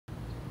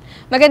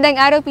Magandang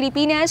araw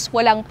Pilipinas,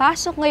 walang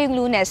pasok ngayong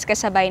Lunes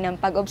kasabay ng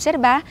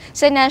pag-obserba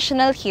sa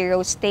National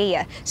Heroes Day.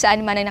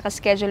 Saan man ang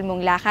nakaschedule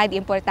mong lakad,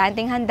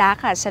 importanteng handa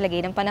ka sa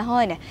lagay ng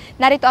panahon.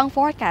 Narito ang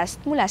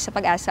forecast mula sa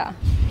Pag-asa.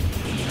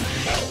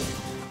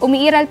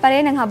 Umiiral pa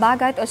rin ang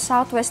habagat o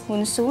southwest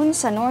monsoon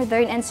sa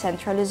northern and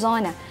central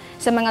Luzon.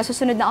 Sa mga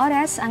susunod na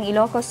oras, ang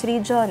Ilocos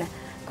Region,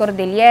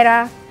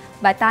 Cordillera,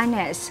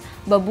 Batanes,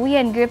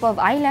 Babuyan Group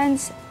of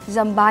Islands,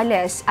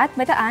 Zambales at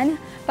Bataan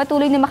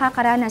patuloy na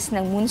makakaranas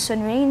ng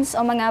monsoon rains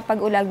o mga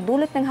pag-ulag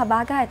dulot ng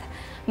habagat.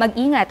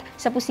 Mag-ingat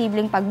sa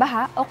posibleng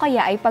pagbaha o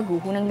kaya ay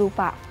pagguho ng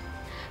lupa.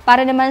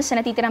 Para naman sa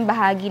natitirang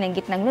bahagi ng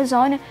gitnang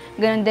Luzon,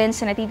 ganoon din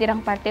sa natitirang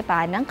parte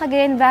pa ng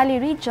Cagayan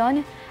Valley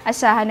Region,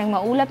 asahan ng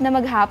maulap na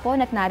maghapon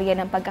at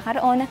nariyan ang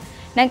pagkakaroon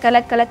ng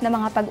kalat-kalat na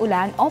mga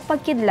pag-ulan o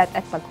pagkidlat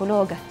at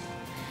pagkulog.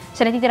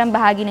 Sa natitirang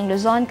bahagi ng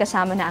Luzon,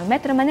 kasama na ang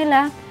Metro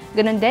Manila,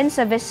 ganoon din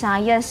sa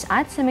Visayas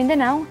at sa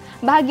Mindanao,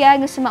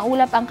 bahagyang sa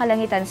maulap ang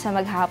kalangitan sa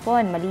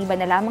maghapon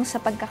maliban na lamang sa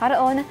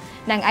pagkakaroon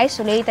ng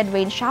isolated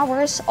rain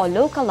showers o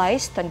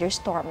localized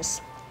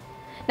thunderstorms.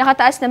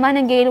 Nakataas naman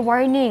ang gale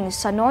warning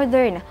sa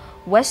northern,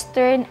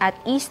 western at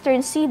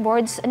eastern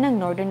seaboards ng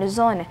northern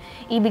Luzon.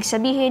 Ibig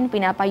sabihin,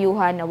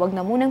 pinapayuhan na wag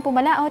na munang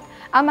pumalaot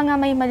ang mga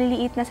may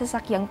maliliit na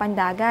sasakyang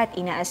pandagat.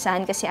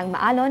 Inaasahan kasi ang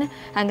maalon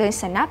hanggang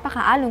sa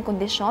napakaalong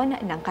kondisyon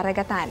ng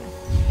karagatan.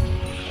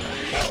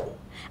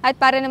 At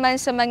para naman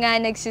sa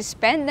mga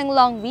nagsuspend ng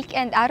long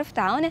weekend out of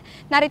town,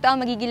 narito ang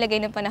magiging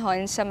lagay ng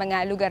panahon sa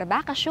mga lugar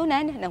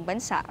bakasyonan ng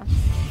bansa.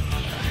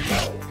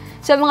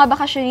 Sa mga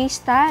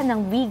bakasyonista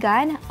ng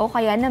Vigan o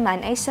kaya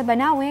naman ay sa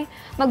Banawe,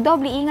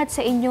 magdoble ingat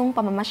sa inyong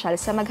pamamasyal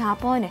sa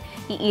maghapon.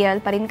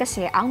 Iiral pa rin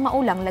kasi ang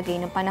maulang lagay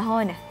ng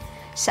panahon.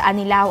 Sa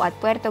Anilao at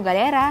Puerto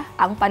Galera,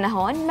 ang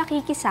panahon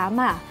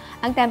makikisama.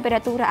 Ang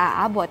temperatura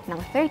aabot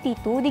ng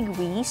 32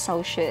 degrees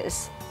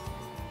Celsius.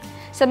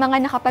 Sa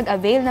mga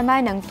nakapag-avail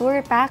naman ng tour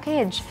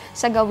package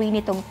sa gawin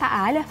nitong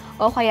Taal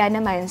o kaya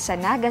naman sa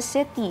Naga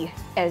City,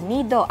 El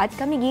Nido at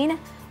Camiguin,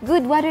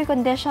 good weather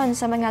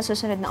conditions sa mga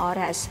susunod na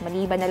oras,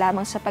 maliban na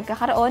lamang sa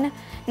pagkakaroon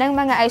ng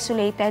mga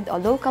isolated o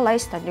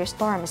localized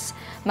thunderstorms.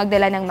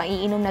 Magdala ng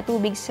maiinom na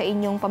tubig sa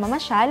inyong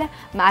pamamasyal,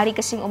 maaari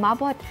kasing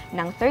umabot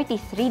ng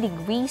 33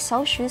 degrees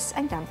Celsius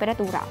ang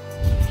temperatura.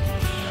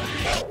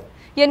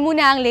 Yan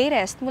muna ang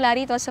latest mula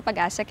rito sa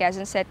Pag-asa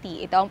Quezon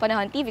City. Ito ang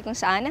Panahon TV kung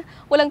saan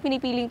walang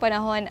pinipiling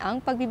panahon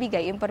ang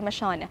pagbibigay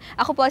impormasyon.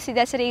 Ako po si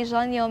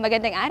DZRH News.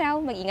 Magandang araw,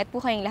 mag-ingat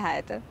po kayong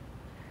lahat.